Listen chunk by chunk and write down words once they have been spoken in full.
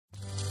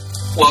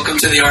Welcome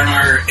to the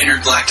R&R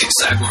Intergalactic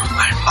Cyborg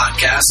Online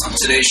podcast. On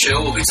today's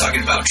show, we'll be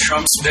talking about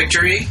Trump's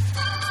victory,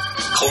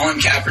 Colin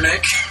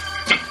Kaepernick,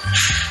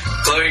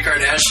 Khloe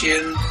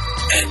Kardashian,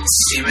 and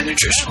semen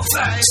nutritional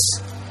facts.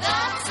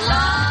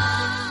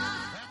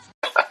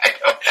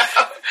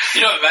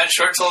 You know what Matt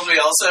Short told me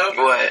also?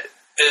 What?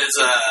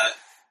 Is,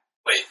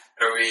 wait,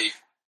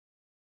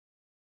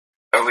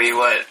 Are we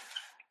what?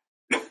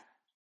 Never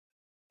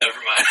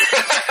mind.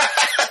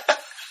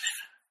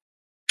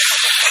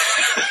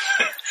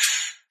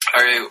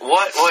 Are you,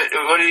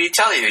 what did he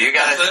tell you? You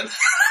got Nothing.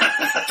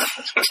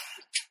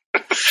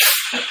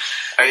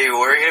 Are you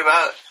worried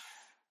about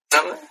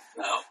something?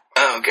 No.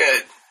 Oh,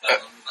 good.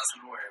 Nothing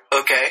to worry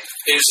about. Okay.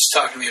 He was just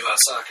talking to me about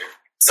soccer.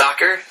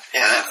 Soccer?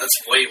 Yeah,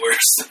 That's way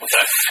worse than what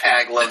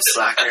Ag loves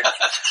soccer.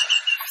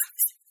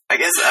 I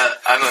guess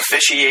I'm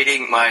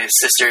officiating my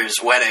sister's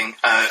wedding.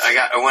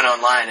 I went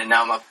online and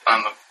now I'm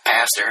a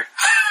pastor.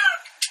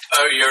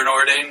 Oh, you're an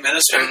ordained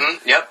minister?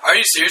 Mm-hmm. Yep. Are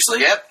you seriously?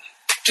 Yep.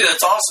 Dude,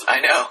 that's awesome. I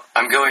know.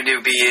 I'm going to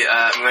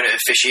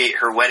officiate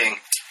her wedding.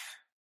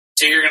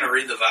 So you're going to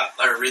read the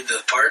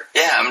part?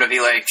 Yeah, I'm going to be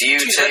like,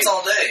 Dude, that's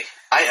all day.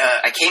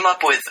 I came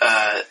up with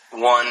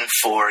one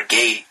for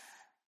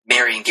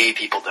marrying gay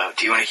people though.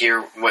 Do you want to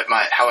hear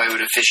how I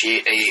would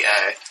officiate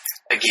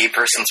a gay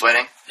person's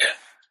wedding?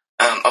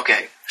 Yeah.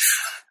 Okay.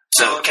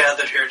 So we're all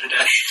gathered here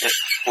today.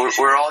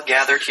 We're all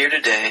gathered here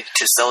today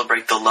to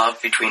celebrate the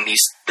love between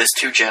these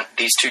two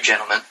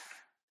gentlemen.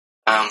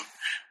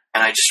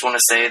 And I just want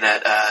to say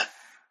that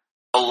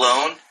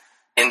alone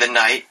in the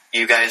night,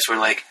 you guys were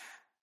like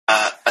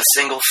a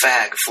single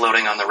fag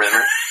floating on the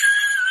river.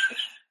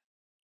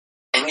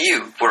 And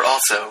you were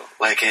also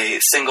like a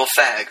single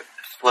fag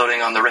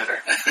floating on the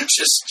river.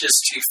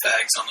 just two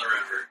fags on the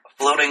river.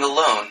 Floating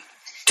alone,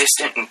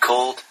 distant and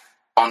cold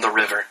on the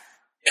river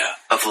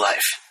of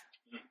life.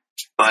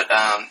 But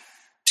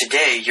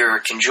today you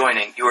are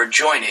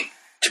joining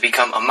to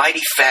become a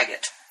mighty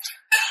faggot.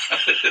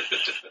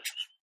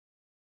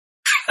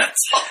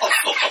 That's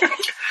awful.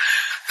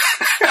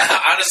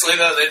 Honestly,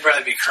 though, they'd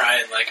probably be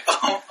crying like,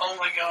 oh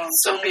my God.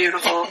 So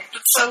beautiful.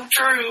 It's so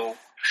true.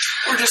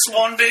 We're just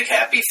one big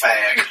happy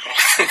fag.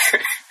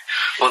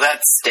 Well,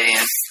 that's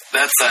staying.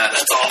 That's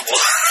awful.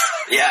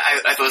 Yeah,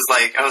 I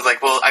was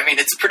like, well, I mean,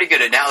 it's a pretty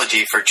good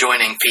analogy for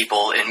joining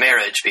people in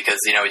marriage because,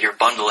 you know, you're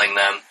bundling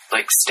them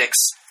like sticks.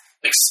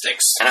 Like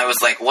sticks. And I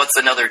was like, what's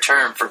another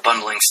term for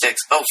bundling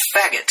sticks? Oh,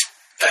 faggot.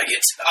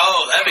 Faggot.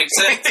 Oh, that makes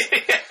sense.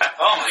 Yeah.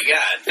 Oh my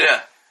God.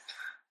 Yeah.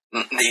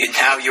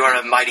 Now you are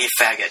a mighty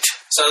faggot.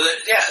 So,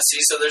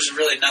 so there's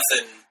really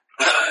nothing...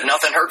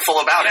 nothing hurtful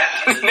about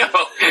it. No.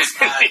 It's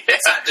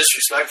not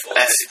disrespectful.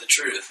 It's the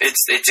truth.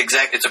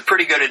 It's a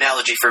pretty good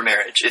analogy for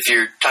marriage if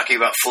you're talking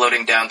about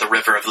floating down the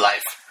river of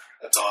life.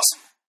 That's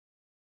awesome.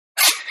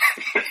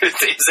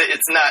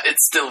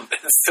 It's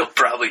still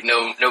probably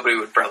nobody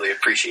would probably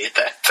appreciate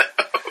that.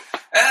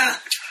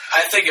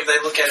 I think if they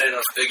look at it in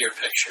a bigger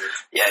picture.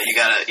 Yeah, you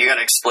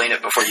gotta explain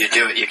it before you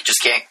do it. You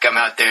just can't come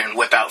out there and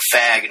whip out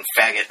fag and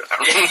faggot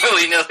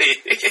willy-nilly.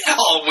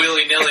 All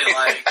willy-nilly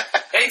like,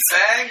 hey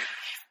fag.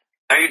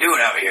 How you doing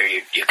out here,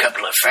 you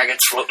couple of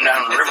faggots floating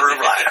down the river of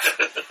life?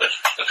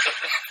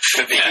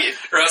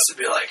 Russ would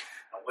be like,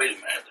 oh, wait a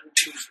minute, them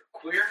twos are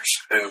queers?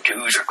 Them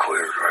twos are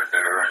queers right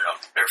there, and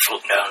they're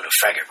floating down the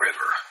faggot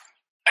river.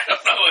 I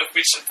don't know if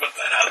we should put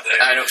that out there.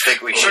 I don't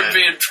think we should. We're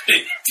being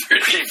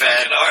pretty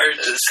bad. Hard.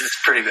 This is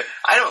pretty bad.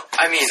 I don't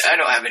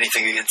have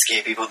anything against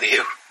gay people, do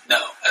you?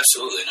 No,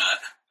 absolutely not.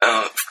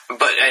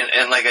 But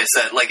like I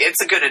said, like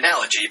it's a good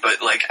analogy,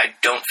 but like I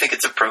don't think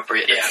it's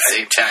appropriate at the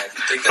same time.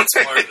 I think that's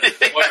more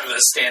of a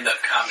stand-up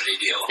comedy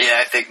deal.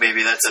 Yeah, I think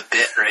maybe that's a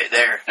bit right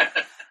there.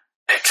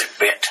 It's a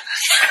bit.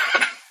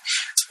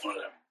 It's one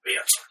of them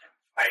bits.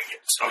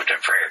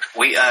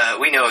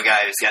 We know a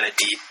guy who's got a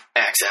deep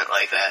accent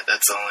like that.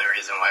 That's the only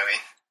reason why we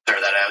throw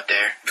that out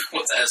there.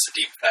 What's that? A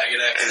deep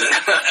faggot accent?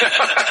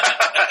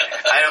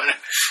 I don't know.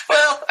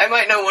 Well, I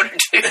might know one or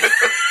two.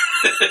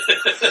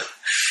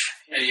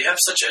 Yeah, you have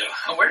such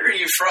a... Where are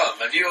you from?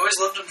 Have you always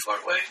lived in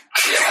Fort Wayne?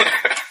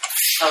 Yeah.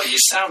 Oh, you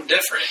sound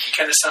different. You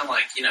kind of sound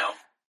like, a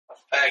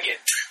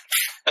faggot.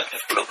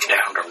 Floating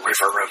down the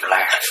river of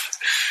life.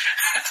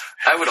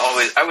 I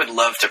would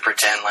love to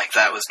pretend like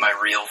that was my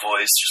real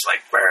voice, just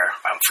like,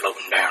 I'm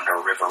floating down the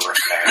river of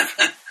life.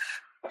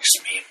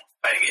 Just me and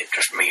my faggot,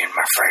 just me and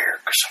my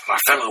fags, my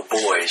fellow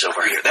boys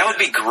over here. That would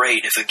be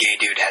great if a gay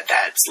dude had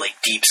that, like,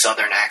 deep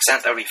southern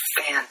accent. That would be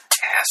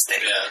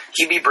fantastic. Yeah.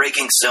 He'd be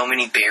breaking so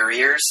many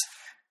barriers.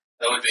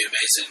 That would be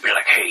amazing. Be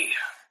like, hey,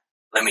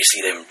 let me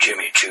see them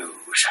Jimmy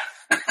Choos.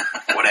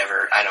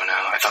 Whatever, I don't know.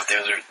 I thought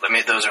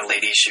those are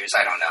ladies' shoes.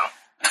 I don't know.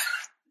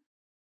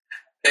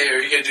 Hey,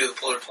 are you going to do the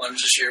polar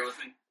plunge this year with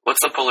me?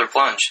 What's the polar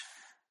plunge?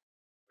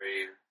 Where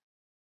you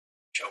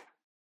jump?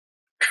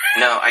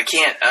 No, I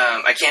can't.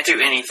 I can't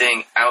do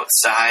anything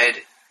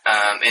outside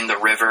in the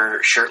river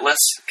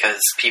shirtless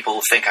because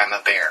people think I'm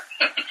a bear.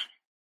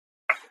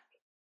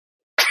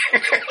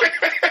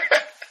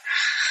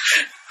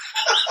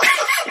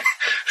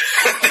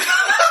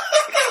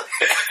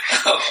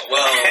 Oh,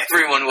 well,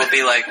 everyone will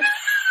be like,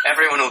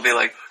 everyone will be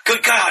like,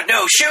 "Good God,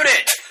 no, shoot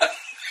it!"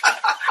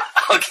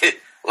 Okay,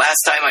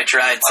 last time I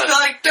tried, I'll be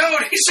like,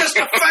 dude, he's just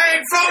a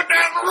fag floating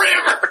down the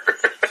river.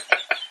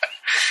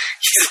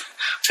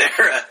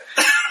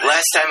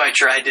 Last time I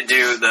tried to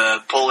do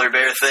the polar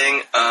bear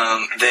thing,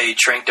 they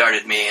trank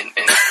darted me and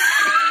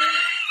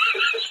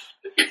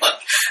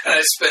and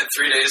I spent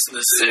 3 days in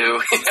the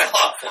zoo.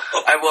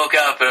 I woke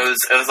up and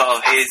it was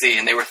all hazy,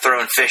 and they were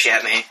throwing fish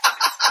at me.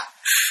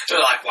 They're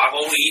like, "Why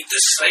won't we eat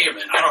this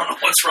salmon? I don't know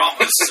what's wrong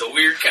with this. It's a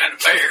weird kind of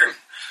bear.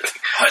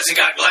 Why has he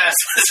got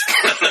glasses?"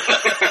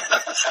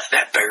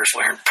 That bear's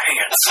wearing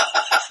pants.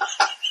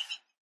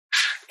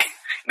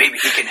 Maybe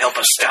he can help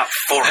us stop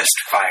forest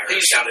fires.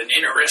 He's got an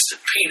interesting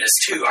penis,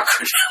 too. I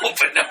couldn't help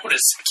but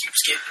notice he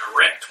keeps getting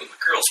erect when the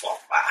girls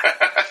walk by.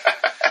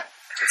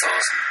 That's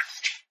awesome.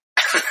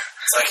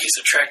 It's like he's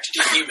attracted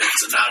to humans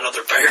and not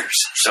other bears.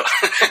 So,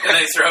 and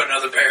they throw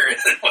another bear in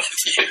with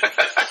you.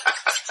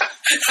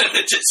 And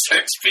it just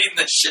starts beating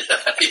the shit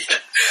out of you.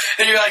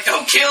 And you're like,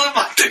 "Don't kill him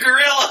like the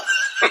gorilla."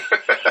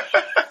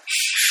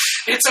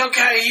 It's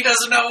okay. He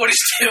doesn't know what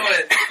he's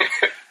doing.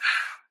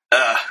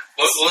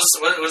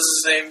 What was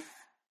his name?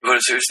 What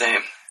is whose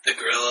name? The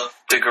gorilla.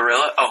 The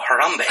gorilla? Oh,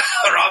 Harambe.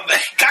 Harambe.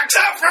 Cocks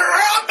out for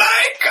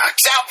Harambe.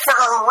 Cocks out for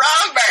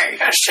Harambe.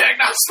 Hashtag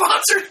not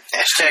sponsored.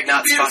 Hashtag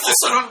not Beautiful sponsored.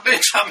 son of a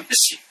bitch. I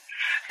miss you.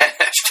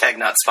 Hashtag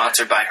not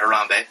sponsored by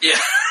Harambe. Yeah.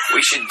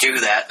 We should do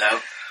that,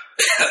 though.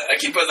 I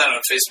keep putting that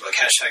on Facebook.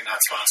 Hashtag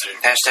not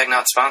sponsored. Hashtag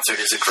not sponsored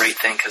is a great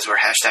thing because we're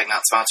hashtag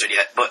not sponsored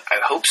yet, but I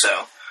hope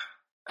so.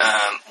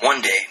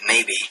 One day,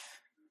 maybe.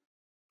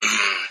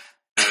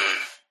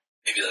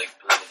 Maybe like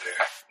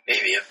Build-A-Bear.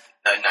 Maybe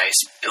a nice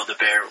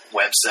Build-A-Bear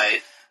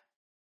website.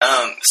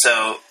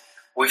 So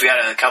we've got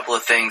a couple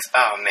of things.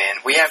 Oh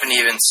man, we haven't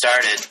even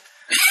started.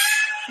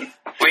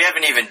 We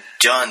haven't even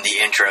done the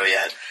intro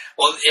yet.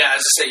 Well, yeah,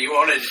 as I say, you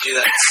wanted to do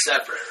that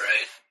separate,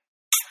 right?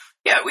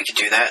 Yeah, we could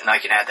do that, and I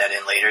can add that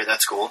in later.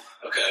 That's cool.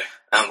 Okay.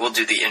 We'll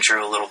do the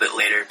intro a little bit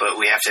later, but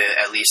we have to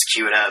at least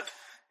cue it up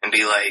and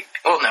be like,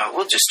 well, no,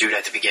 we'll just do it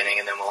at the beginning,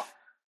 and then we'll...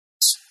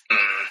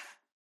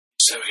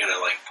 So we gotta,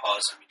 like,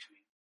 pause in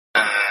between.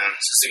 So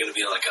it's gonna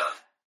be like a...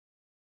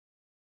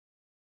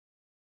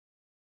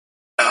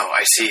 Oh,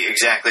 I see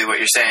exactly what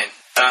you're saying.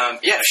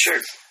 Yeah, sure.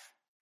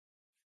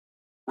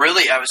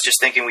 Really, I was just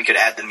thinking we could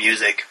add the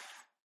music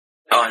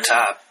on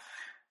top,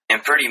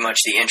 and pretty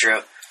much the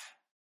intro.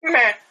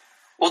 Meh.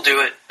 We'll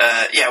do it.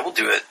 Yeah, we'll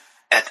do it.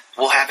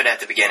 We'll have it at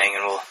the beginning,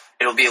 and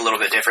it'll be a little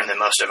bit different than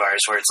most of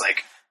ours, where it's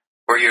like,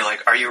 where you're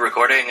like, "Are you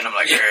recording?" And I'm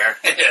like, "Yeah."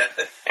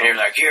 And you're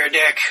like, "You're a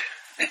dick."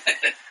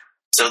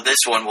 So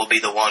this one will be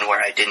the one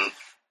where I didn't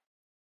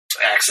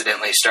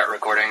accidentally start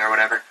recording or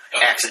whatever.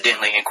 Okay.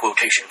 Accidentally in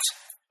quotations.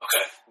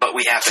 Okay. But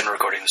we have been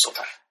recording this whole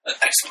time.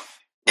 Excellent.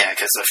 Yeah,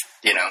 because of,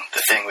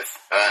 the thing with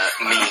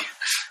me,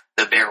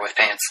 the bear with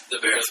pants. The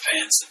bear with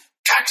pants.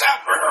 Cocks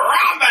out for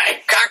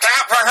Harambe! Cocks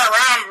out for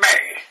Harambe!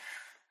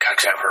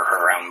 Cocks out for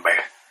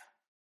Harambe.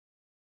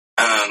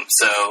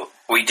 So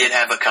we did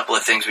have a couple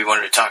of things we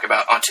wanted to talk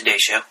about on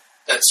today's show.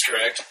 That's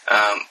correct.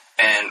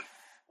 And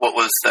what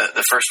was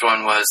the first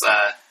one was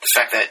the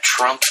fact that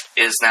Trump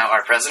is now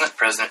our president,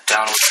 President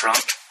Donald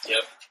Trump.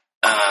 Yep.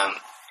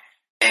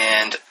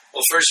 And...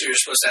 Well, first you were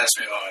supposed to ask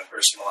me about my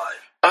personal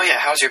life. Oh, yeah.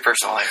 How's your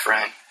personal life,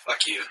 Ryan? Fuck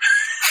you.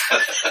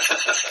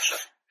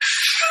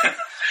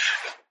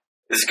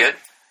 Is it good?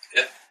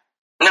 Yeah.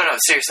 No,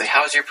 seriously.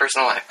 How's your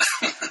personal life?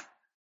 I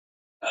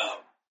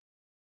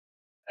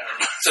don't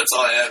know. That's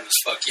all I had was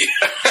fuck you.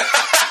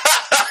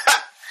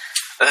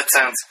 That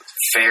sounds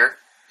fair.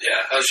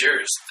 Yeah. How's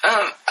yours?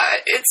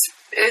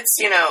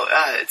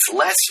 It's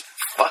less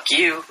fuck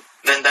you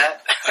than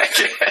that, I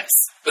guess.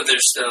 But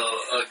there's still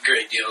a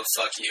great deal of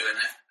fuck you in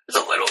it.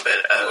 There's a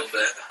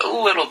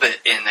little bit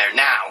in there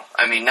now.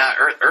 I mean, not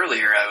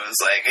earlier. I was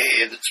like,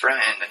 "Hey, it's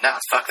Ryan," and now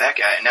it's fuck that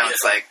guy. And now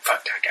it's like,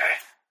 "Fuck that guy."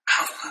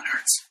 Oh, that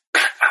hurts.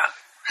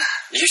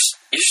 You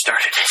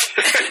started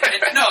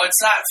it. No,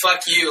 it's not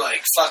fuck you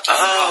like fuck you.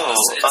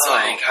 It's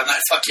like I'm not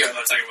fuck you. I'm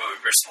not talking about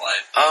my personal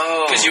life.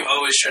 Oh, because you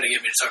always try to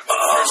get me to talk about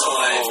my personal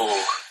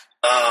life.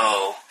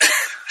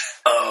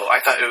 I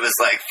thought it was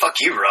like fuck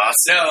you, Ross.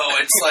 No,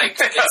 it's like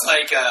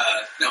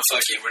no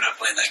fuck you. We're not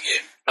playing that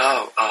game.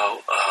 Oh.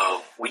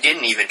 We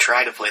didn't even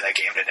try to play that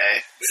game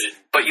today. We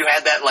didn't. But you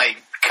had that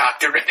like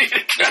cocked and ready to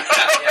go.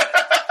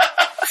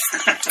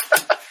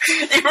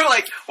 You were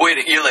like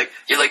waiting. You're like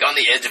on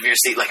the edge of your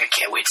seat. Like I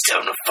can't wait to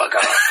tell him to fuck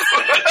off.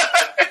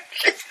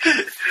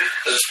 That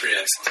was pretty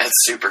excellent. That's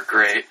super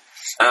great.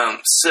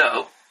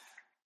 So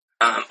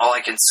all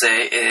I can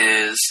say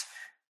is,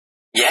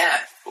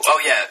 yeah. Oh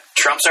yeah,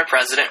 Trump's our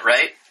president,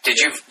 right? Did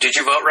you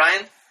vote,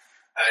 Ryan?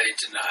 I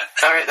did not.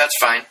 All right, that's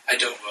fine. I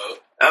don't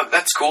vote. Oh,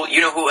 that's cool. You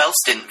know who else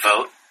didn't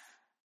vote?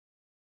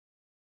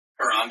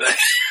 Harambe.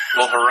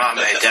 Well,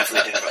 Harambe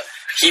definitely didn't vote.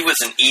 He was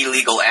an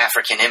illegal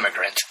African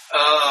immigrant.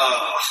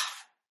 Oh.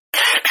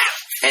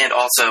 And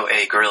also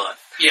a gorilla.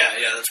 Yeah,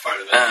 that's part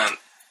of it.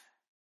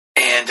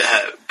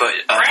 But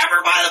grab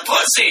her by the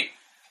pussy.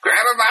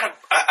 Grab her by the...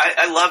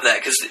 I love that,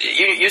 because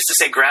you used to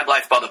say grab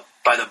life by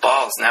the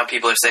balls. Now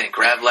people are saying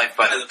grab life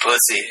by the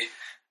pussy.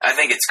 I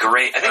think it's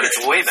great. I think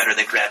it's way better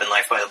than grabbing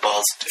life by the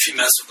balls. If you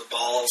mess with the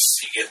balls,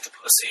 you get the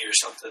pussy or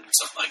something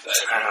like that.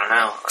 I don't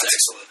know. It's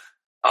excellent.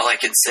 All I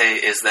can say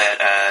is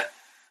that,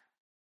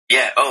 do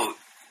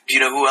you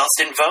know who else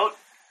didn't vote?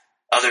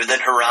 Other than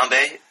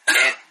Harambe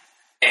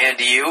and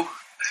you?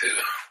 Who?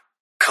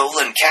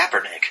 Colin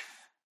Kaepernick.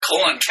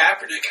 Colin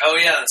Kaepernick. Oh,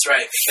 yeah, that's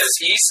right. Because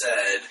he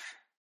said,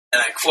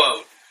 and I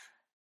quote,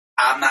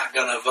 "I'm not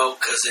going to vote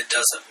because it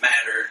doesn't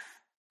matter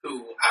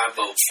who I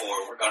vote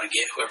for. We're going to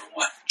get whoever we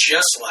want."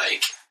 Just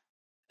like,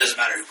 it doesn't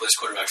matter who plays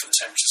quarterback for the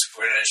San Francisco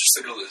 49ers, just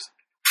going to lose.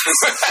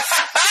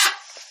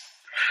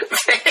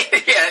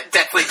 Yeah, it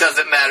definitely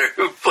doesn't matter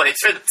who plays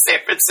for the San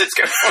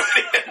Francisco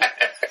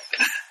 49ers.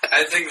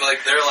 I think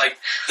they're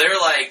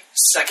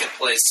second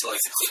place to the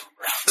Cleveland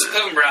Browns. The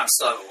Cleveland Browns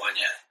still haven't won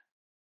yet.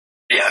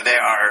 Yeah, they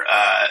are.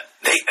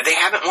 They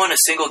haven't won a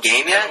single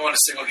game yet. They haven't won a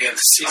single game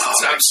this season.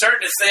 So I'm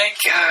starting to think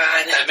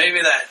that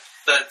maybe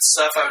that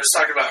stuff I was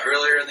talking about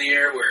earlier in the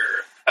year,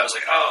 where I was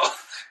like, "Oh,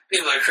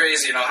 people are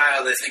crazy in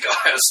Ohio. They think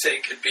Ohio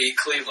State could beat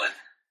Cleveland."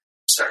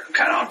 I'm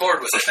kind of on board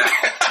with it now.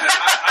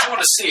 I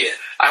want to see it.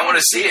 I want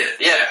to see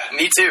it. Yeah,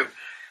 me too.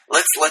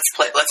 Let's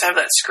play. Let's have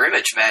that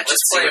scrimmage match.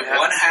 Let's play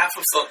one half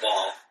of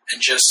football and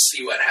just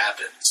see what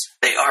happens.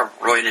 They are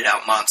roided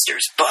out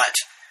monsters, but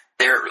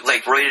they're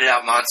roided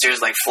out monsters,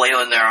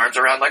 flailing their arms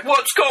around,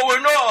 what's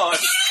going on?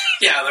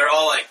 Yeah, they're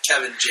all like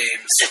Kevin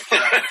James.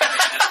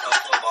 NFL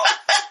football.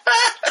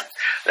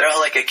 They're all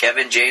like a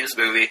Kevin James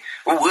movie.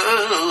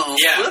 Whoa,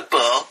 yeah.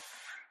 Football.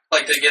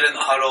 They get in the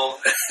huddle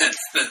and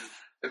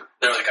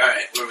they're like, all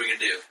right, what are we going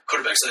to do?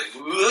 Quarterback's like,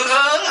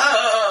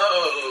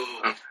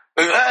 whoa.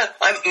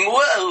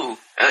 Whoa.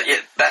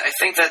 I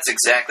think that's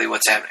exactly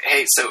what's happening.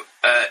 Hey, so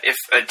if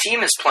a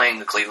team is playing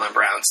the Cleveland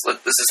Browns,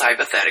 this is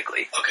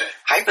hypothetically. Okay.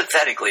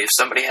 Hypothetically, if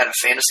somebody had a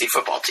fantasy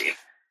football team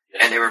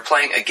and they were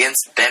playing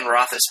against Ben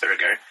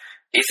Roethlisberger,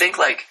 do you think,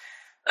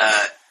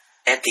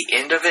 at the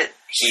end of it,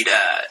 he'd,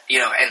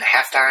 in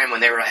halftime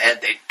when they were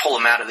ahead, they'd pull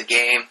him out of the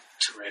game?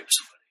 To rape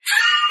somebody.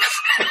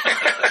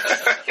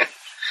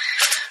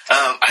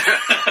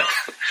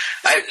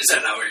 Is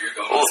that not where you're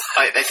going? Well,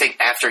 I think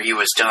after he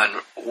was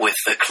done with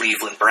the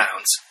Cleveland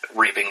Browns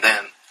raping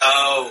them.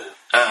 Oh.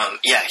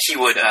 He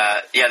would.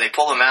 They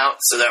pull him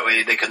out so that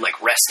way they could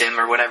rest him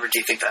or whatever. Do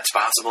you think that's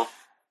possible?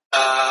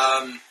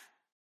 I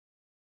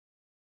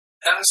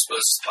suppose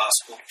it's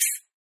possible.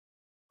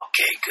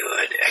 Okay,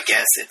 good. I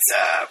guess it's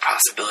a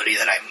possibility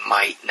that I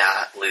might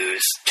not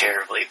lose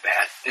terribly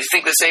bad. Do you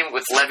think the same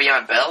with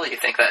Le'Veon Bell? You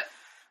think that?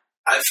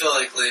 I feel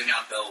like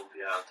Le'Veon Bell will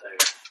be out there.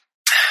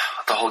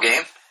 The whole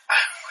game? I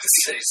would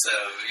say so.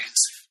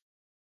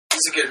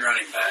 He's a good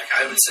running back.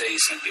 I would say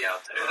he's going to be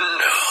out there.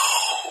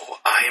 No.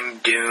 I'm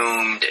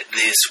doomed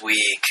this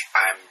week.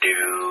 I'm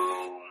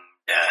doomed.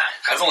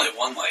 I've only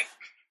won 3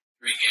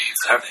 games,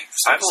 I think.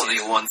 I've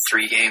only won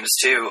 3 games,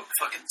 too. It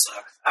fucking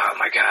sucks. Oh,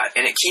 my God.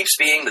 And it keeps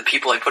being the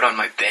people I put on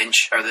my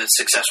bench are the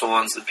successful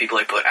ones. The people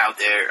I put out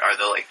there are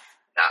the,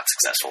 not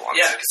successful ones.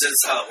 Yeah, because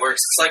that's how it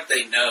works. It's like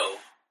they know.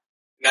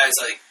 Guys,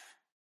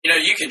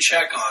 you can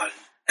check on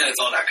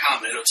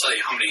NFL.com and it'll tell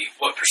you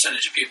what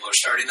percentage of people are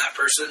starting that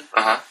person.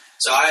 Uh-huh.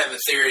 So I have a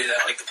theory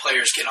that the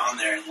players get on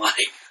there and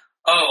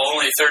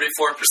only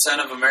 34%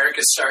 of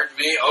America's starting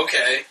me?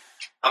 Okay.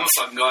 I'm gonna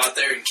fucking go out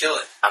there and kill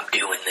it. I'm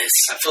doing this.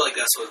 I feel like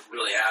that's what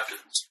really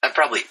happens. That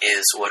probably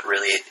is what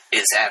really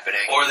is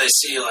happening. Or they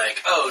see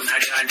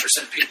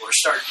 99% of people are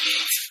starting me.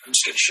 I'm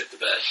just gonna shit the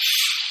bed.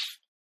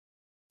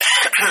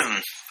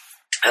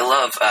 I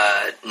love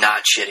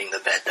not shitting the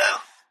bed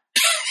though.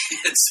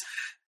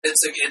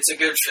 It's a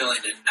good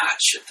feeling to not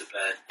shit the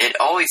bed. It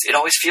always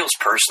feels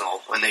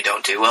personal when they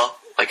don't do well.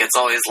 It's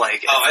always Oh,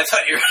 I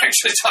thought you were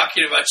actually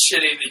talking about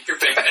shitting in your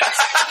pants.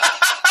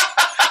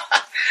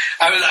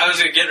 I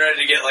was getting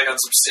ready to get on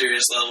some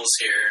serious levels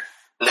here.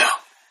 No.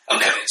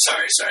 Okay, No.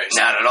 sorry.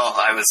 Not at all.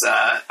 I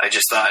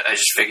just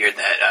figured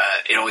that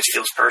it always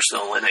feels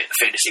personal when a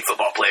fantasy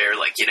football player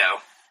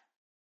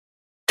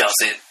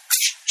doesn't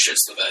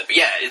shits the bed.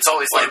 Yeah, it's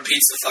always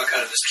beats the fuck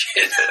out of this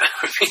kid.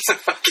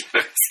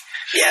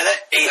 Yeah,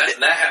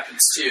 that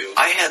happens too.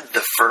 I had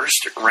the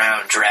first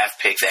round draft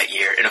pick that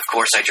year, and of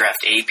course I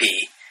draft AP,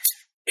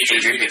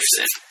 Adrian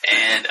Peterson,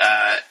 and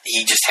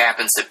he just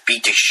happens to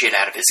beat the shit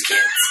out of his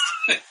kids.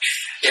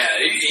 Yeah,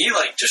 he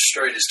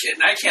destroyed his kid,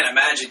 and I can't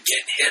imagine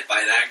getting hit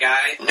by that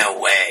guy. No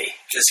way.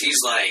 Because he's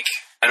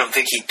I don't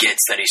think he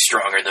gets that he's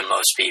stronger than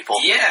most people.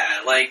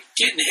 Yeah,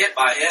 getting hit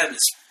by him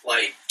is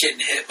getting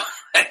hit by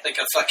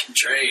a fucking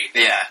train.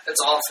 Yeah.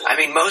 That's awful. I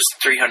mean, most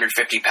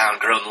 350-pound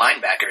grown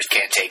linebackers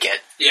can't take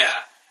it.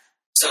 Yeah.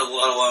 So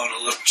let alone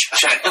a little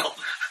child.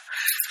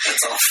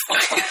 That's awful.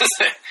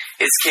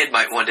 His kid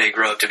might one day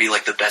grow up to be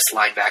the best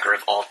linebacker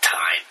of all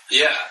time.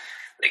 Yeah.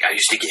 I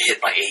used to get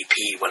hit by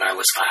AP when I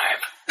was 5.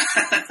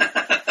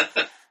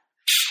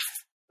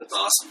 That's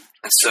awesome.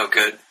 That's so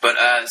good. But,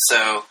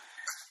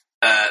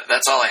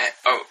 that's all I had.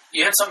 Oh,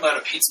 you had something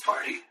about a pizza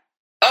party.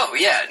 Oh,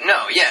 yeah.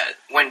 No, yeah.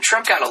 When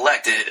Trump got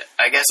elected,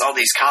 I guess all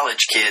these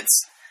college kids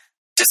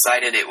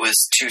decided it was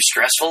too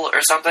stressful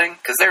or something,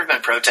 because there have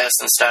been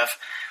protests and stuff,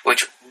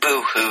 which,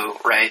 boo-hoo,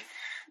 right?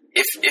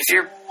 if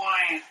you're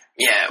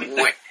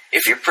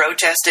if you're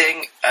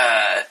protesting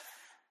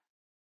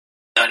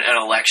an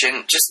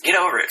election, just get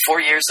over it.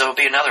 4 years, there'll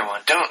be another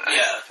one. Don't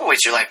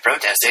waste your life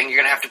protesting. You're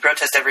gonna have to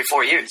protest every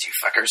 4 years, you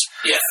fuckers.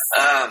 Yeah.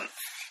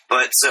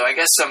 But so I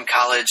guess some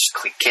college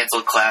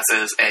canceled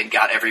classes and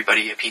got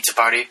everybody a pizza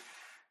party.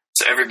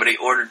 So everybody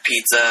ordered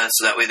pizza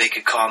so that way they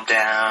could calm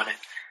down and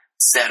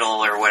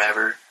settle or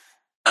whatever.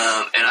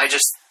 And I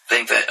just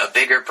think that a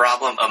bigger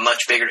problem, a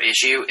much bigger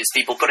issue, is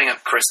people putting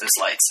up Christmas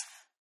lights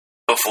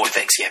before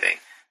Thanksgiving.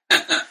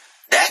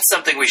 That's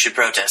something we should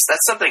protest.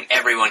 That's something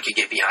everyone could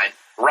get behind.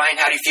 Ryan,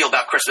 how do you feel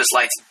about Christmas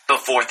lights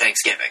before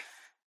Thanksgiving?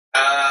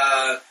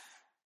 I'd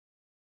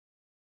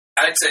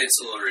say it's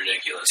a little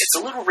ridiculous. It's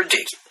a little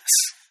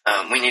ridiculous.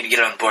 We need to get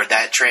on board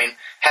that train.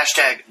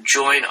 Hashtag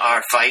join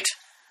our fight.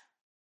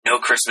 No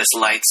Christmas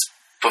lights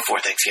before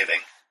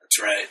Thanksgiving. That's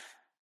right.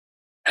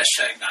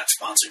 Hashtag not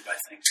sponsored by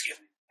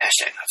Thanksgiving.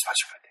 Hashtag not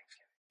sponsored by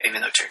Thanksgiving.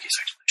 Even though turkeys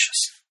are delicious.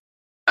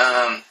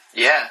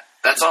 Yeah,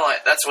 that's all.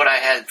 That's what I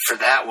had for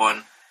that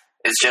one.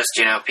 Is just,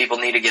 people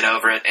need to get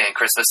over it, and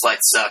Christmas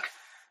lights suck.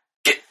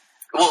 Get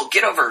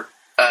over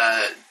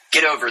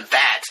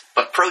that,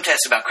 but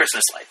protest about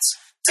Christmas lights.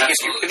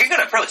 See, if you're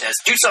going to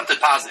protest, do something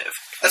positive.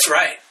 That's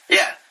right.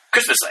 Yeah,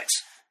 Christmas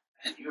lights.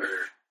 And you were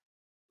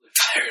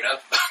fired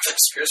up about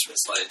this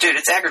Christmas lights. Dude,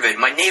 it's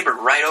aggravating. My neighbor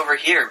right over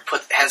here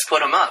has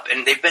put them up,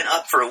 and they've been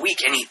up for a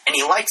week, and he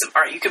lights them.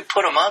 All right, you can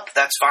put them up.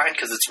 That's fine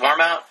because it's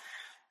warm out.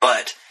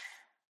 But,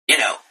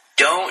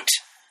 don't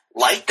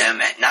light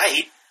them at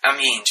night. I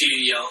mean... Do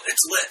you yell,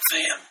 "It's lit,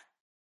 fam"?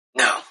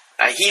 No.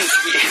 You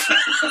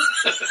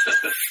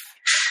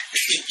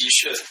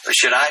should.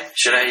 Should I?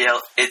 Should I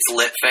yell, "It's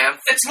lit, fam"?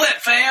 It's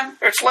lit, fam.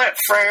 It's lit,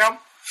 fam.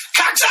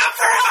 Cocks up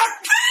for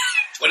Harambe.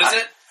 What is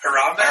it?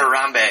 Harambe?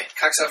 Harambe.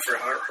 Cocks up for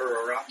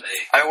Harambe.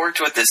 I worked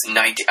with this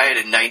I had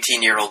a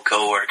 19-year-old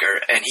coworker,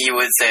 and he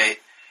would say,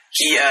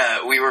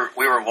 we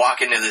were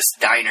walking to this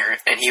diner,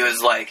 and he was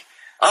like,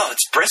 "Oh,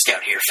 it's brisk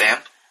out here,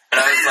 fam." And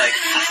I was like,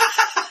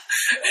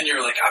 and you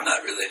were like, "I'm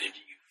not related to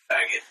you,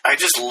 faggot." I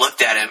just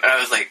looked at him, and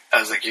I was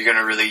like, "You're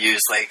gonna really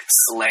use like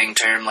slang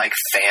term like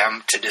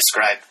fam to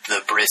describe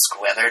the brisk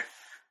weather?"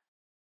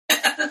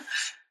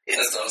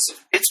 That's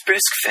awesome. It's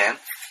brisk, fam.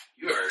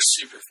 You are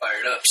super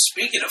fired up.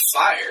 Speaking of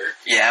fire,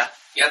 yeah,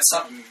 you had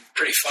something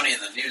pretty funny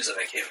in the news that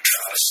I came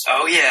across.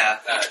 Oh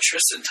yeah,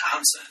 Tristan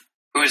Thompson.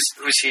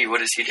 Who's he? What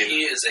does he do?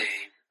 He is a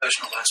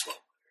professional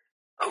basketball player.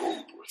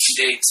 Oh, he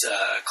dates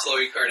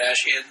Khloe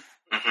Kardashian.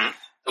 Mm-hmm.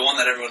 The one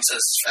that everyone says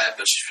is fat,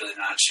 but she's really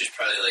not. She's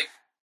probably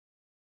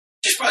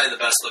the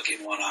best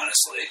looking one,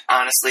 honestly.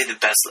 Honestly, the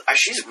best.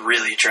 She's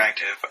really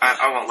attractive.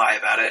 I won't lie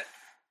about it.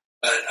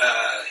 But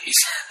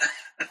he's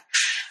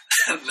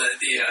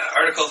the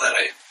article that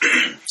I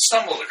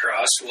stumbled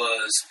across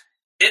was,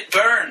 "It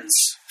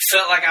burns.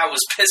 Felt like I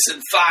was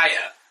pissing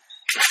fire."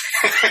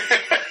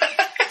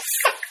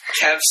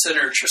 Cavs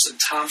center Tristan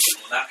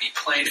Thompson will not be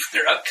playing in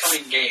their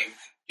upcoming game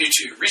due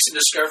to recent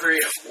discovery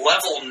of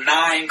level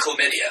 9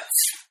 chlamydia.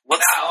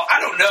 Now, I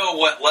don't know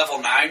what level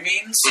 9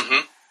 means.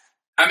 Mm-hmm.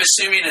 I'm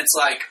assuming it's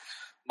like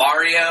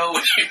Mario.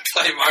 When you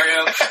play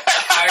Mario, the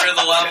higher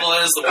the level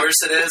is, the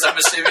worse it is. I'm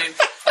assuming.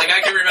 Like, I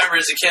can remember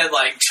as a kid,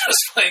 like, just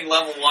playing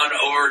level 1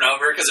 over and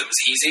over because it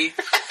was easy.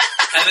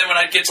 And then when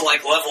I'd get to,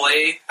 like, level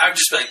 8, I'd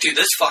just be like, dude,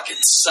 this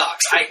fucking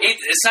sucks. I hate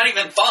it. It's not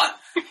even fun.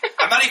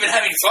 I'm not even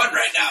having fun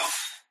right now.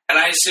 And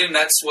I assume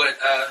that's what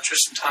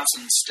Tristan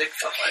Thompson's stick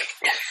felt like.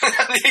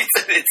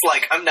 It's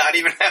like, I'm not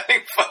even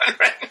having fun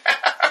right now.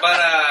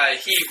 But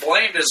he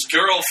blamed his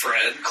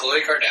girlfriend,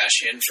 Khloe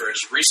Kardashian, for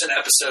his recent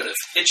episode of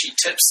itchy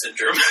tip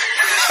syndrome.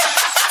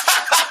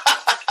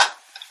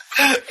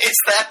 Is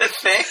that a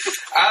thing?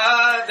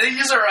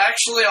 These are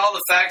actually all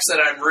the facts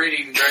that I'm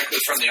reading directly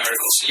from the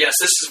article. So yes,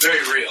 this is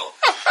very real.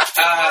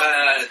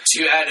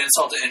 To add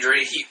insult to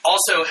injury, he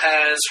also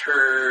has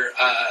her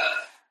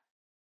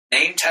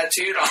name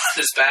tattooed on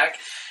his back,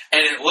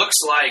 and it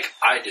looks like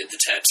I did the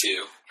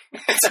tattoo.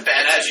 It's a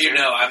bad tattoo. As you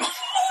know, I'm a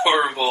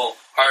horrible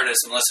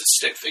artist unless it's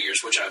stick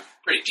figures, which I'm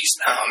pretty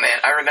decent at. Oh man,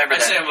 I remember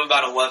that. I'd say I'm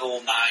about a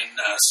level 9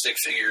 stick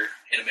figure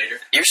animator.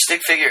 Your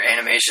stick figure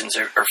animations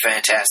are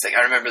fantastic.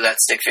 I remember that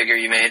stick figure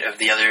you made of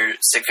the other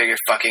stick figure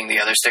fucking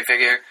the other stick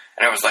figure,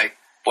 and I was like,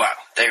 wow,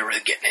 they're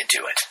really getting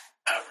into it.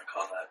 I don't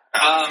recall that.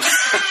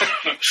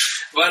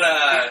 But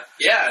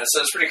yeah,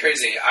 so it's pretty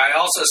crazy. I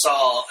also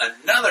saw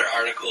another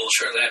article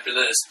shortly after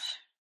this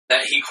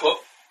that he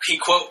quote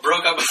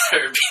broke up with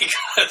her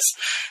because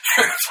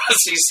her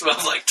pussy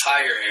smells like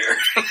tire air.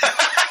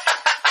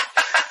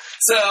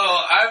 So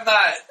I'm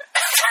not.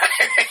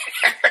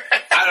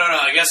 I don't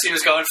know. I guess he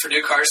was going for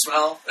new car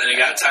smell and he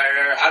got tire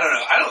air. I don't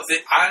know. I don't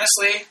think,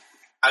 honestly.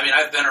 I mean,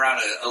 I've been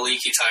around a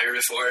leaky tire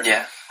before.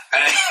 Yeah.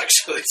 I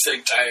actually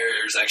think tire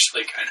air is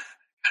actually kind of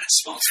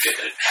smells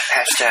good.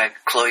 Hashtag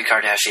Khloe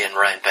Kardashian,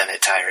 Ryan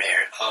Bennett, tire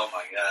air. Oh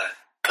my god.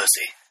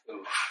 Pussy.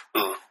 Oof.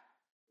 Ooh.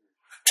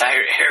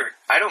 Tire air.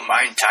 I don't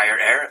mind tire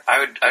air.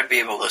 I'd be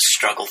able to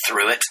struggle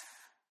through it.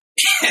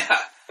 Yeah.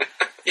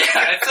 Yeah,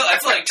 I feel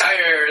like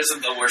tire air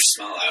isn't the worst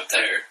smell out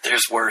there.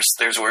 There's worse.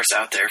 There's worse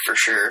out there for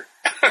sure.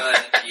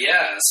 But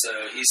yeah,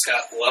 so he's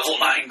got level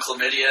 9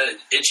 chlamydia and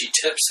itchy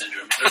tip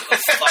syndrome. Whatever the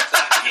fuck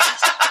that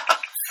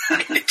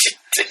means.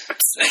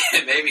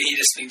 Maybe he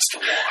just needs to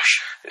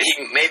wash.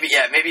 Maybe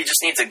he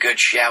just needs a good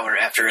shower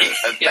after a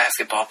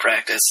basketball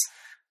practice.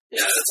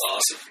 Yeah, that's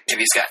awesome.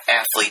 Maybe he's got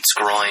athlete's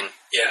groin.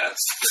 Yeah, it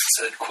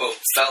said, quote,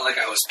 felt like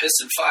I was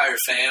pissing fire,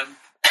 fam.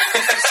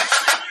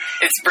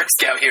 It's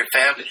Briscoe here,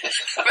 fam.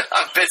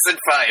 I'm pissing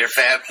fire,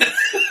 fam.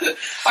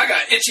 I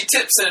got itchy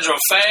tip syndrome,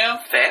 fam.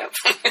 Fam?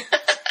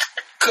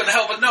 Couldn't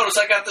help but notice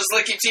I got this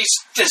leaky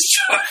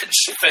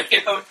discharge,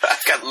 fam.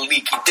 I've got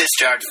leaky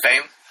discharge,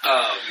 fam.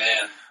 Oh,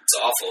 man. It's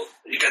awful.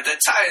 You got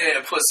that tire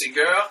air pussy,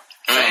 girl.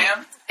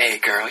 Fam. Hey,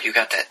 girl, you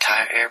got that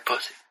tire air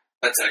pussy.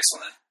 That's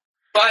excellent.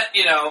 But,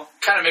 you know,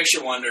 kind of makes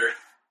you wonder.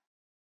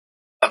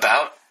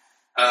 About?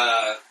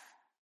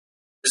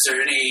 Is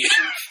there any...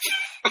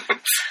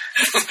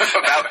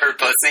 About her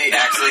pussy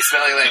actually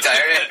smelling like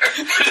tire air?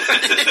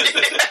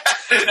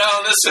 No,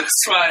 this was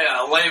my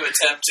lame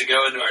attempt to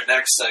go into our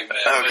next segment.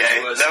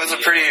 Okay, that was a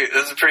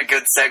pretty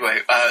good segue.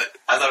 I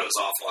thought it was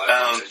awful.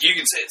 You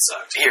can say it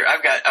sucked. Here,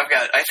 I've got.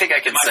 I think I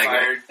can segue.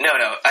 Fired? No,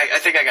 I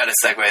think I got a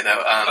segue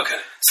though.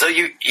 Okay. So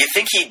you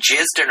think he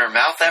jizzed in her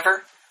mouth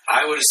ever?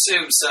 I would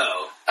assume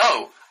so.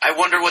 Oh, I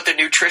wonder what the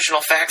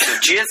nutritional facts of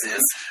jizz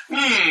is.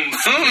 Weird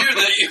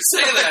that you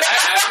say that. I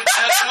have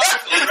that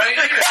article right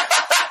here.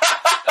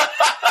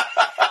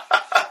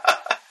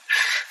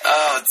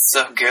 Oh, it's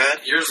so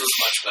good. Yours was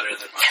much better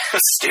than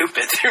mine.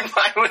 Stupid.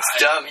 Mine was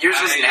dumb. Yours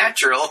was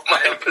natural.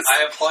 I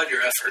applaud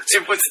your efforts.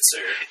 It was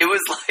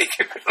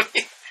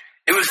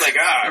like,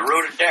 I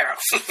wrote it down.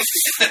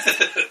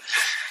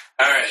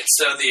 All right.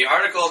 So the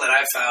article that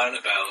I found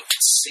about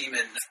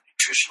semen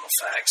nutritional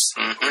facts.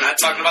 We're not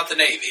talking about the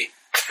Navy.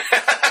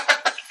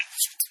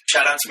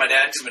 Shout out to my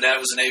dad, because my dad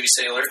was a Navy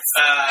sailor.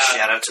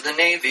 Shout out to the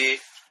Navy.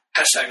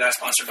 Hashtag not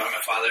sponsored by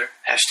my father.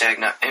 Hashtag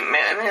not, in a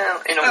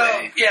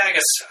way. Yeah, I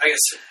guess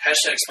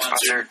hashtag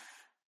sponsored.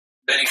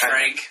 Benny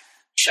Frank.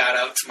 Shout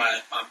out to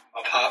my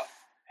pop.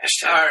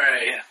 Hashtag. All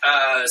right.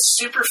 Yeah.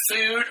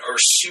 Superfood or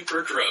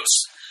super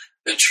gross?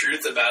 The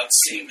truth about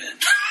semen.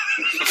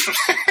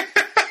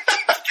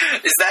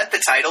 Is that the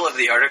title of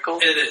the article?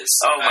 It is.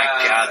 Oh my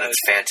god,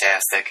 that's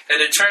fantastic.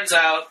 And it turns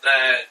out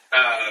that,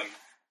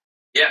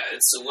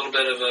 it's a little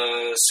bit of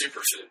a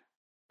superfood.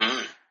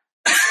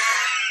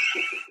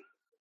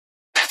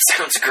 That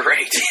sounds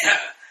great. Yeah.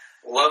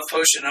 Love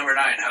potion number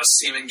 9, how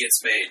semen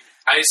gets made.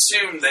 I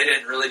assume they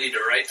didn't really need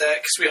to write that,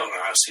 because we all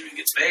know how semen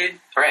gets made.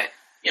 Right.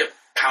 You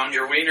pound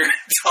your wiener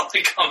until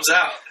it comes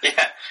out.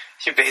 Yeah.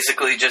 You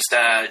basically just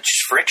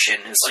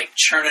friction. It's like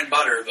churning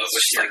butter, but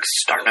with your,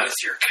 like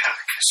your cock.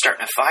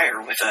 Starting a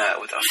fire with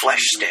a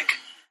flesh stick.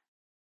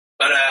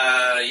 But,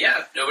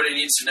 nobody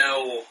needs to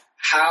know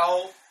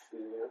how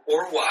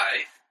or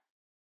why.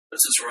 But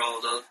since we're all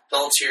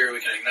adults here,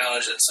 we can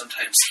acknowledge that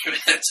sometimes semen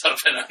ends up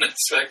in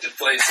unexpected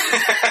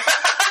places.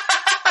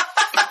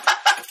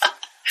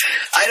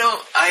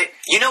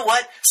 You know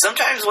what?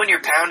 Sometimes when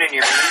you're pounding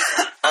your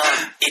meat,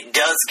 it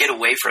does get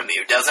away from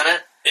you, doesn't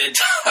it? It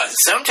does.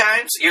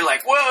 Sometimes you're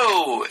like,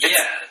 whoa!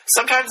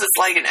 Sometimes it's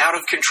like an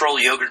out-of-control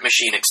yogurt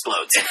machine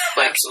explodes.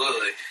 Like,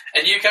 absolutely.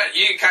 And you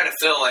kind of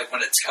feel like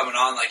when it's coming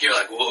on, like you're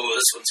like, whoa,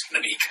 this one's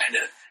going to be kind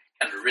of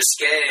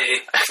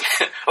risque.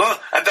 Oh,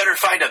 I better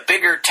find a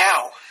bigger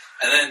towel.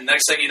 And then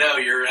next thing you know,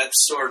 you're at the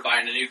store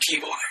buying a new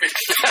keyboard.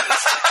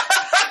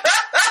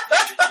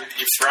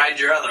 you fried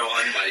your other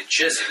one by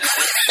jizzing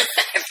it.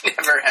 I've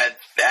never had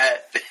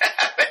that.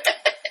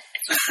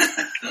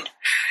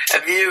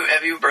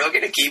 Have you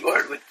broken a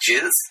keyboard with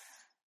jizz?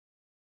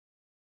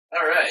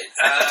 All right.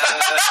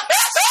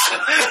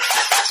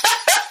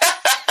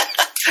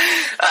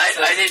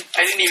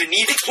 I didn't even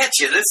need to catch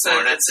you this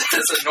morning.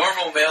 It's a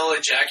normal male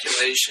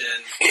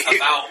ejaculation,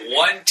 about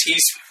 1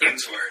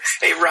 teaspoon's worth.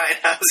 Hey Ryan,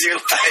 how's your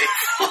life?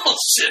 Oh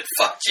shit,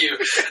 fuck you.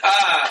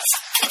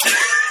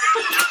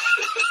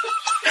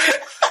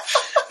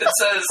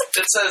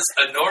 It says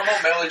a normal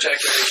male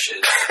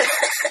ejaculation,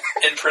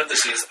 in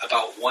parentheses,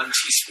 about 1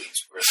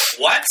 teaspoon's worth.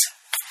 What?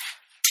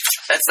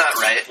 That's not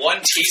right. 1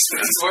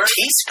 teaspoon's worth?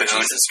 Teaspoon?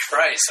 Jesus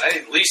Christ. I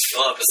at least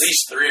fill up at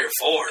least 3 or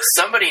 4.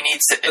 Somebody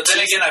needs to... But then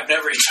again, I've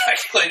never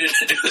ejaculated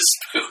into a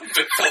spoon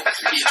before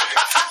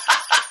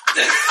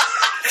either.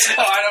 So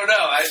I don't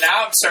know.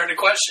 Now I'm starting to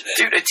question it.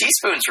 Dude, a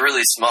teaspoon's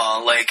really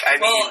small. Like,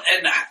 and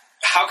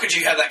how could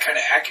you have that kind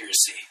of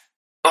accuracy?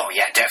 Oh,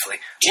 yeah,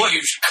 definitely. Do you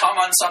come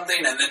on something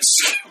and then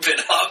scoop it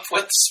up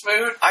with the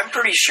spoon? I'm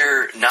pretty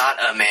sure not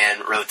a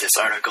man wrote this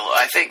article.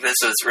 I think this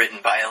was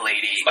written by a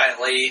lady. By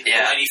a lady?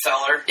 Yeah. A lady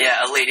feller?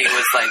 Yeah, a lady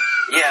was like,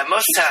 yeah,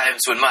 most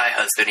times when my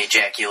husband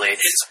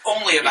ejaculates... It's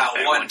only about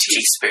 1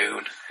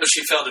 teaspoon. What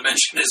she failed to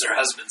mention is her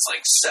husband's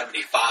like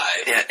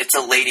 75. Yeah, it's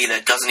a lady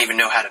that doesn't even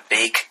know how to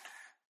bake.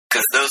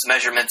 Because those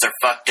measurements are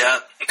fucked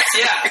up.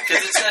 Yeah,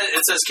 because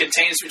it says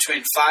contains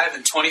between 5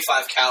 and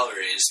 25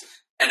 calories...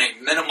 and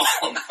a minimal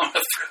amount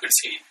of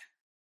protein.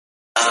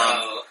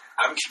 So,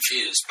 I'm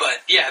confused.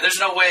 But, yeah, there's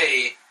no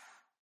way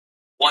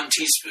 1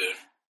 teaspoon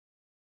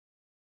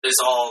is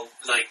all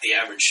like the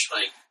average.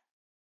 Like,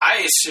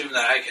 I assume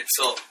that I could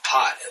fill up a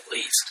pot at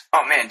least.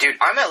 Oh man, dude,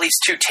 I'm at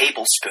least 2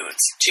 tablespoons.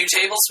 2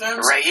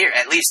 tablespoons? Right here,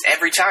 at least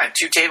every time,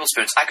 2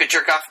 tablespoons. I could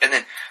jerk off and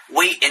then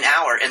wait an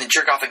hour and then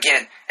jerk off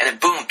again and then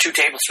boom, 2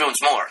 tablespoons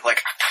more.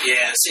 Like,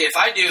 yeah. See, if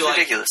I do it's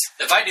ridiculous.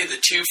 If I do the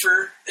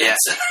twofer, Yeah.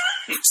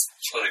 That's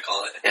what I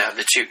call it. Yeah,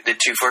 the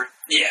twofer.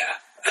 Yeah.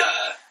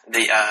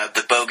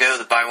 The BOGO,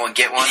 the buy one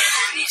get one.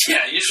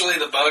 Yeah, usually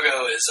the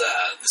BOGO is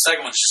the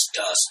second one's just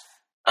dust.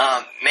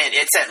 Man,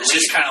 it's at least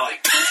just kind of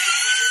like.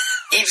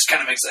 It just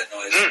kind of makes that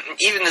noise.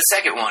 Even the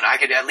second one, I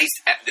could at least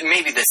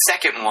maybe the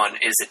second one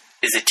is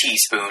a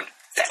teaspoon.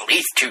 At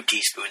least 2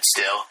 teaspoons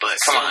still, but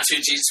come on,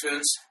 2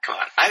 teaspoons. Come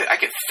on, I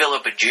could fill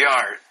up a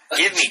jar.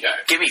 Give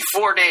me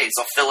 4 days.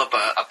 I'll fill up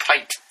a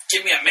pint.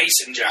 Give me a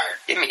mason jar.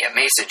 Give me a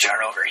mason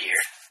jar over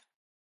here.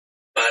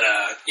 But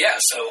yeah.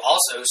 So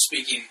also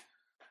speaking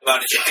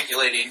about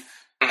ejaculating,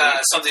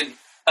 something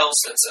else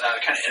that's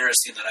kind of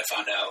interesting that I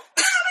found out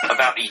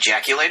about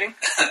ejaculating.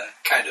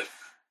 Kind of.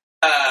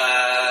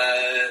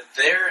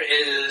 There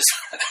is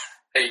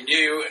a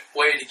new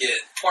way to get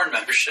porn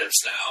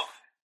memberships now.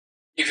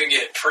 You can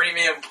get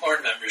premium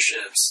porn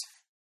memberships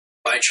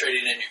by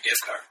trading in your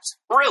gift cards.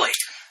 Really?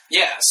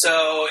 Yeah,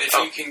 so if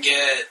you can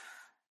get,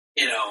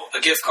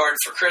 a gift card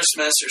for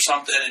Christmas or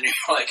something, and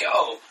you're like,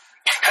 oh,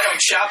 I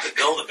don't shop at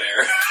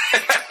Build-A-Bear.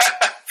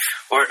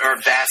 or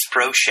Bass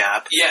Pro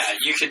Shop. Yeah,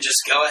 you can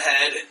just go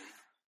ahead and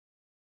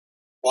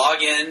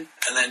log in,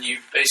 and then you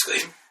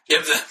basically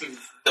give them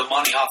the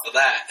money off of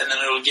that, and then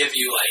it'll give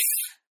you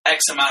like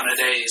X amount of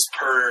days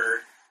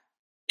per,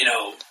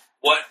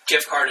 what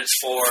gift card it's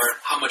for,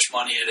 how much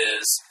money it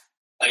is.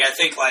 Like I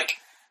think like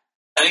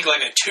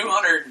a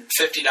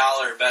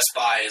 $250 Best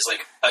Buy is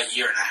like a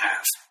year and a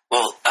half.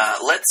 Well,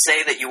 let's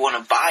say that you want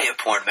to buy a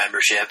porn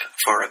membership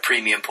for a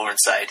premium porn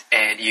site,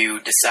 and you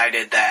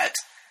decided that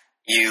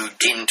you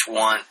didn't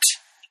want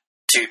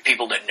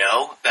people to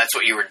know that's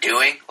what you were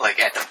doing, like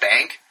at the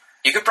bank.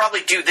 You could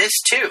probably do this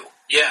too.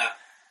 Yeah.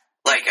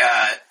 Like,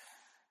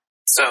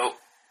 so,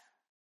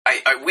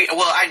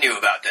 I knew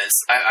about this.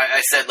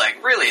 I said,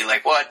 like, really,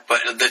 like, what?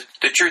 But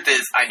the truth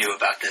is, I knew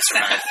about this,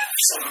 right?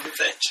 Son of a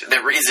bitch.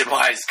 The reason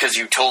why is because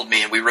you told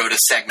me, and we wrote a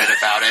segment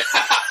about it.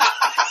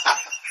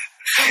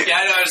 Yeah,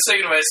 I know. I was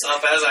thinking to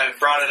myself as I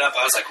brought it up.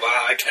 I was like,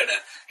 "Wow, I kind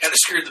of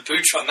screwed the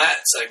pooch on that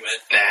segment."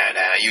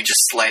 Nah, you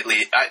just slightly.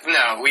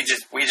 We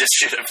just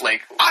should have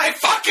like. I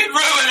fucking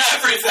ruined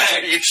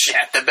everything. You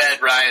shat the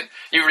bed, Ryan.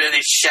 You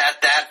really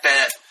shat that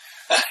bed.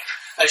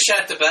 I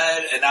shat the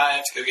bed, and now I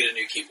have to go get a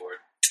new keyboard.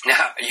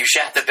 No, you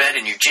shat the bed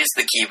and you jizzed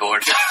the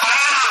keyboard.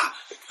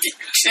 You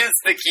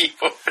jizzed the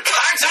keyboard.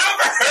 Cock's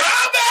over!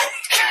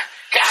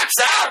 Cock's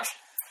out!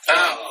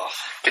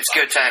 It's a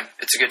good time.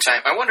 It's a good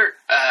time. I wonder,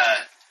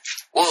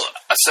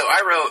 so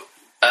I wrote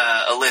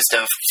a list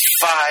of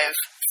 5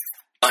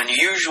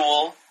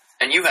 unusual,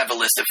 and you have a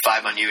list of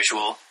 5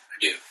 unusual. I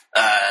do.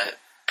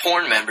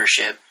 Porn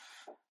membership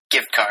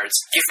gift cards.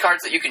 Gift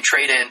cards that you can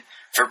trade in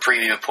for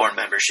premium porn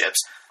memberships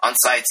on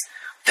sites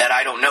that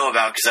I don't know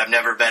about because I've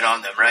never been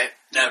on them, right?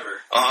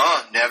 Never.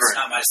 Never. It's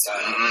not my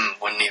style.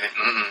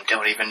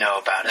 Don't even know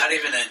about it. Not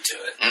even into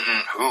it.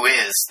 Who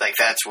is? Like,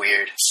 that's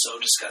weird. So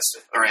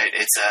disgusting. Right,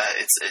 it's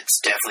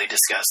definitely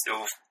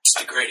disgusting. It's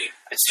degrading.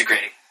 It's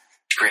degrading.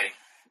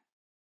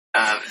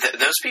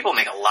 Those people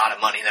make a lot of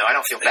money, though. I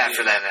don't feel bad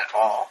for them at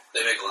all.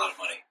 They make a lot of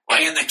money.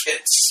 Like, and they get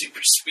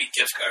super sweet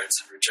gift cards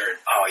in return.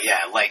 Oh,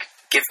 yeah, like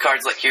gift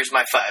cards, like, here's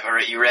my 5. All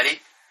right, you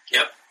ready?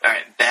 Yep. All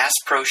right, Bass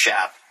Pro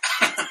Shop.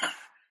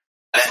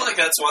 I feel like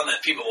that's one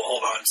that people will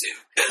hold on to.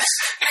 Because,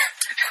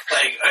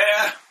 like,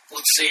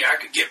 let's see, I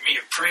could get me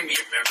a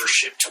premium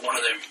membership to one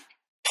of them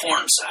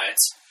porn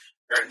sites.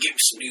 Or I can get me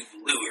some new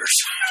lures.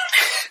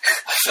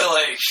 I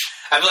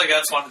feel like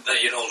that's one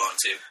that you'd hold on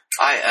to.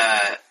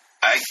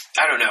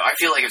 I don't know. I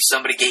feel like if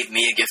somebody gave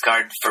me a gift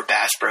card for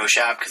Bass Pro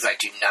Shop, because I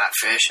do not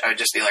fish, I would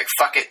just be like,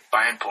 fuck it,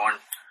 buying porn.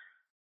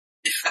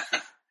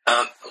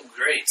 Oh,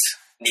 great.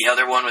 The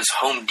other one was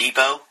Home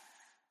Depot.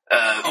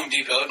 Home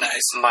Depot,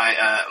 nice.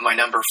 My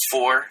number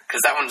 4,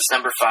 because that one was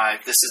number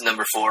 5. This is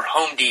number 4,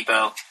 Home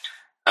Depot.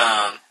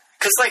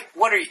 Because, like,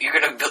 what are you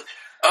going to build?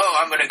 Oh,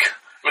 I'm going to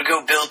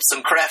go build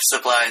some craft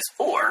supplies.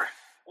 Or,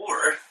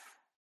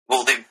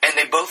 well, they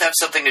both have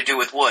something to do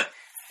with wood.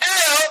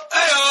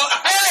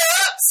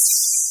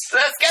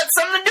 That's got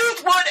something to do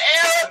with wood.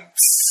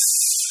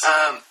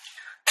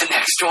 The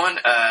next one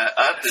up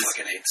I is...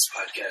 fucking hate this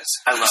podcast.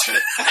 I love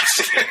it.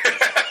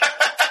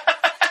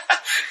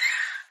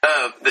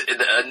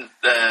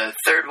 The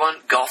third one,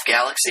 Golf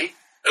Galaxy.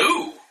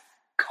 Ooh.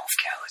 Golf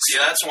Galaxy.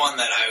 Yeah, that's one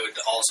that I would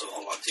also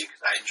hold on to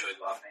because I enjoy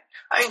golfing.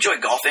 I enjoy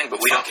golfing,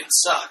 but we fucking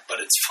suck, but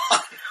it's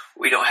fun.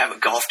 We don't have a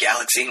Golf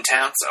Galaxy in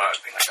town, so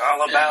I'd be like,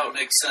 all about... It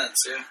makes sense,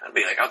 yeah. I'd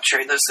be like, I'll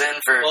trade this in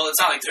for... Well,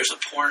 it's not like there's a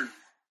porn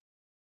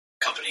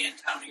company in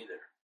town either.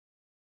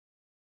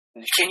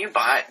 Can you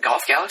buy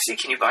Golf Galaxy?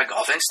 Can you buy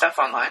golfing stuff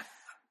online?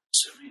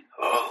 Assuming.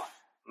 Oh,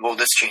 well,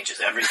 this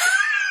changes everything.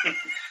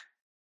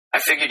 I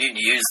figured you'd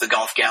use the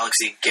Golf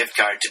Galaxy gift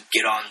card to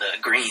get on the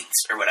greens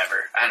or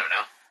whatever. I don't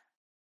know.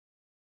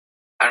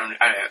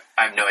 I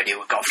have no idea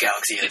what Golf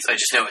Galaxy is. I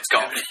just know it's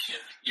golf.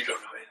 You don't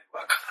know anything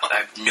about golf.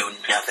 I know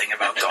nothing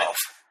about golf.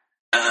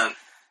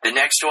 The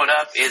next one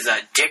up is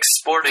Dick's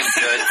Sporting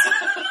Goods.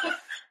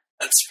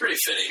 That's pretty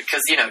fitting.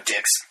 Because,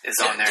 Dick's is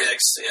on there.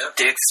 Dick's, yeah.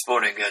 Dick's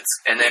Sporting Goods.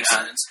 And then Makes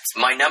sense.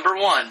 my number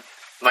one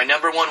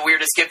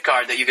weirdest gift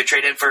card that you could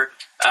trade in for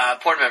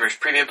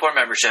premium porn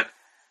membership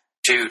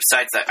to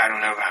sites that I don't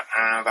know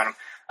about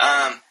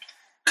them,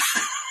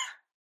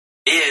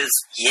 is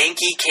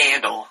Yankee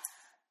Candle.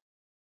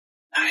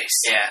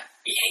 Nice. Yeah,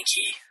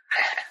 Yankee.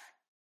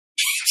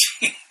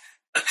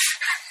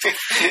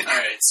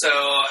 Alright, so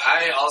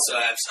I also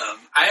have some.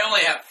 I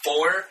only have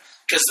 4,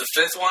 because the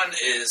 5th one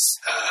is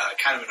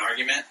kind of an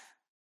argument.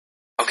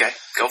 Okay,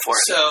 go for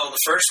it. So the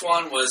first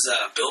one was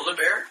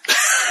Build-A-Bear,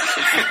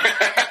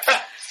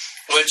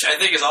 which I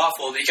think is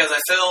awful, because I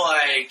feel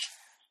like,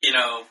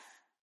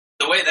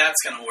 the way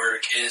that's going to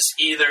work is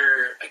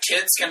either a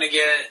kid's going to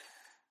get,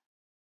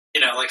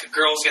 like a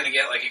girl's going to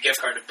get like a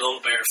gift card to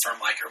Build-A-Bear from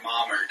like her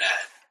mom or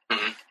dad.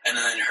 Mm-hmm. And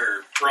then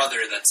her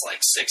brother that's like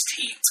 16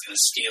 is going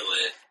to steal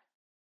it,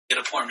 get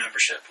a porn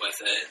membership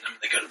with it, and then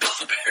they go to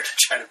Build-A-Bear to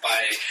try to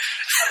buy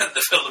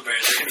the Build-A-Bear.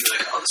 They're going to be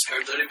like, oh, this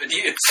card's already been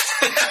used.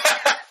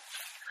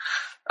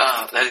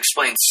 That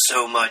explains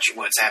so much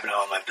what's happening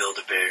on my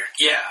Build-A-Bear.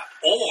 Yeah,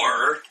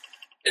 or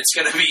it's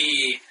going to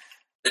be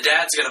the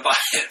dad's going to buy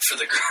it for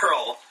the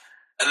girl,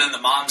 and then the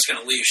mom's going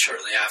to leave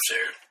shortly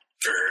after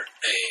for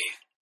a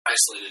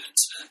isolated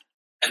incident.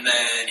 And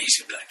then he's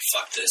going to be like,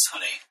 fuck this,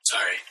 honey.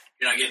 Sorry,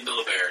 you're not getting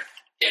Build-A-Bear.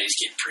 Daddy's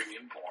getting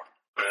premium porn.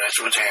 Well,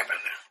 that's what's happened.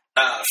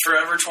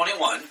 Forever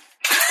 21.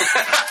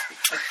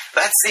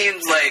 That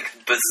seems like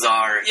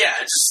bizarre. Yeah,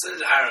 I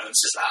don't know,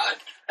 it's just odd.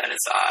 That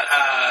is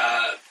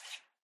odd.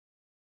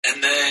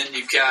 And then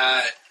you've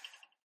got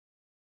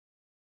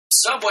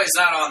Subway's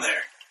not on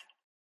there,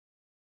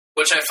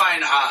 which I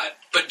find odd,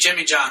 but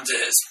Jimmy John's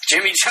is.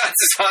 Jimmy John's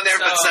is on there,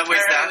 but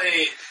Subway's not.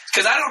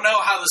 Because I don't know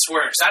how this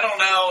works. I don't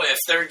know if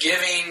they're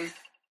giving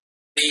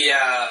the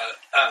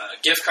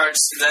gift cards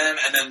to them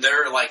and then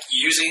they're like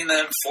using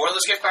them for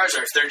those gift cards,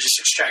 or if they're just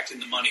extracting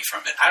the money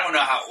from it. I don't know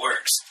how it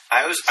works.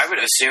 I would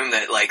assume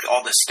that like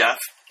all the stuff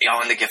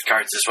on the gift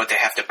cards is what they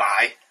have to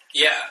buy.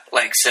 Yeah.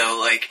 Like, so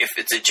like if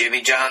it's a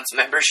Jimmy John's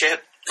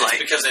membership, it's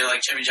because they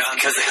like Jimmy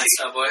John's and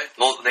Subway.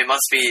 Well, they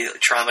must be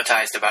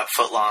traumatized about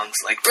footlongs.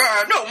 Like,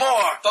 no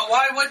more. But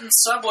why wouldn't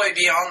Subway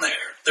be on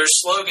there? Their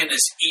slogan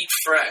is "Eat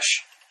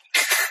Fresh."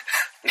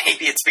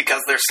 Maybe it's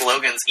because their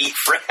slogan's "Eat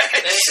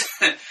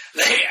Fresh."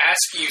 They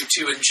ask you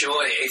to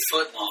enjoy a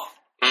footlong.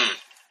 Mm.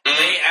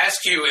 They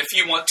ask you if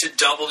you want to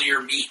double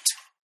your meat.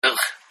 Ugh.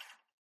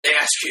 They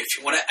ask you if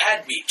you want to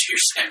add meat to your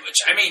sandwich.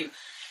 I mean,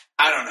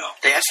 I don't know.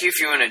 They ask you if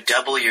you want to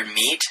double your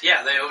meat?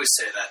 Yeah, they always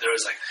say that. They're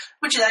always like,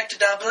 would you like to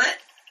double it?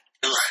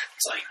 Ugh.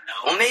 It's like,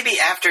 no. Well, maybe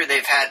after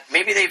they've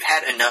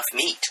had enough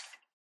meat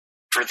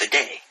for the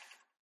day.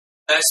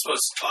 I suppose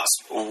it's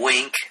possible.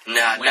 Wink,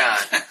 nod, nod.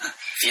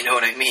 If you know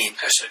what I mean.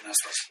 Hashtag not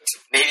supposed to.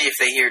 Maybe if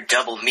they hear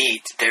double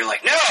meat, they're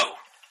like, no!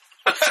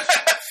 Damn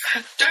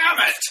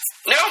it!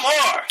 No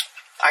more!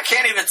 I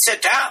can't even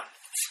sit down.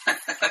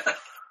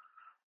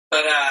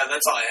 But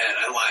that's all I had.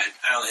 I lied.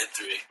 I only had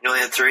 3. You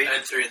only had 3? I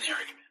had 3 in the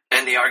argument.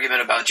 And the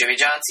argument about Jimmy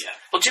John's? Yeah.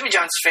 Well, Jimmy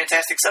John's is a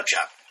fantastic sub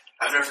shop.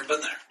 I've never been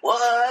there.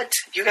 What?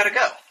 You gotta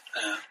go.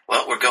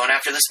 Well, we're going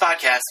after this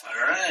podcast. All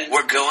right.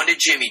 We're going to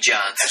Jimmy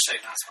John's. Hashtag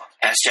not sponsored.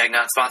 Hashtag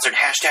not sponsored.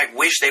 Hashtag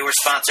wish they were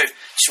sponsored.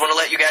 Just want to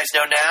let you guys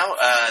know now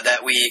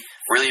that we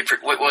really...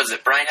 what was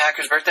it? Brian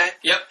Hacker's birthday?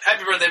 Yep.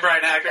 Happy birthday,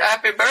 Brian Hacker.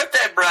 Happy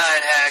birthday,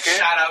 Brian Hacker.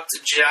 Shout out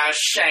to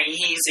Josh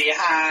Shaheezy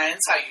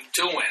Hines. How you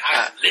doing?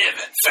 How you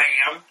living,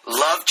 fam?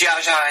 Love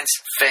Josh Hines,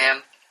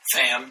 fam.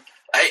 Fam.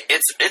 Hey,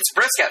 it's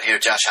brisk out here,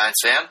 Josh Hines,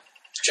 fam.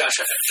 Josh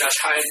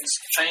Hines,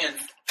 fan.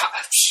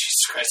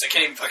 Jesus Christ, I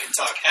can't even fucking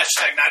talk.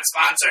 Hashtag not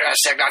sponsored.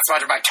 Hashtag not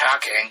sponsored by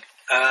talking.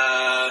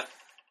 I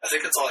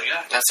think that's all I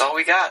got. That's all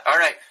we got. All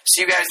right.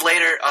 See you guys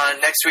later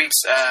on next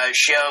week's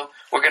show.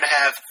 We're going to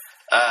have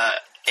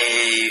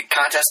a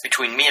contest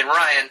between me and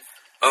Ryan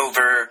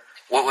over,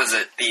 what was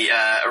it, the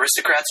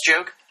Aristocrats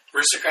joke?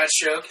 Aristocrats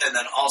joke. And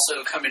then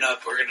also coming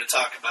up, we're going to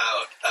talk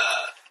about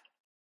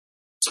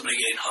somebody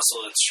getting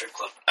hustled at a strip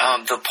club.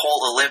 The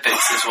Pole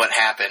Olympics is what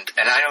happened.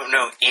 And I don't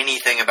know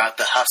anything about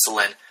the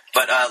hustling.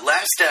 But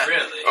last...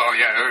 Really? Oh,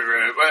 yeah.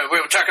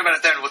 We'll talk about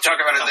it then. We'll talk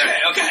about it then.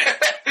 Okay.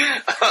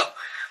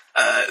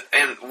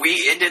 And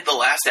we ended the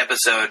last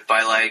episode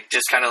by, like,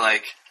 just kind of,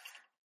 like,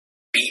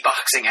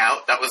 beatboxing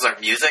out. That was our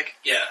music.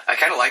 Yeah. I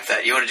kind of like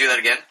that. You want to do that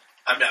again?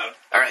 I'm down.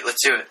 All right,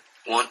 let's do it.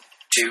 1,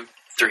 2,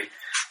 3.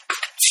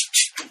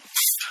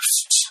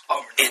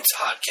 It's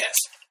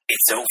podcast.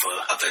 It's over.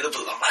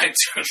 Available on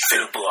iTunes.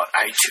 Available on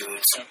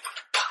iTunes.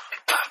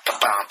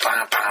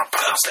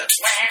 Dubstep.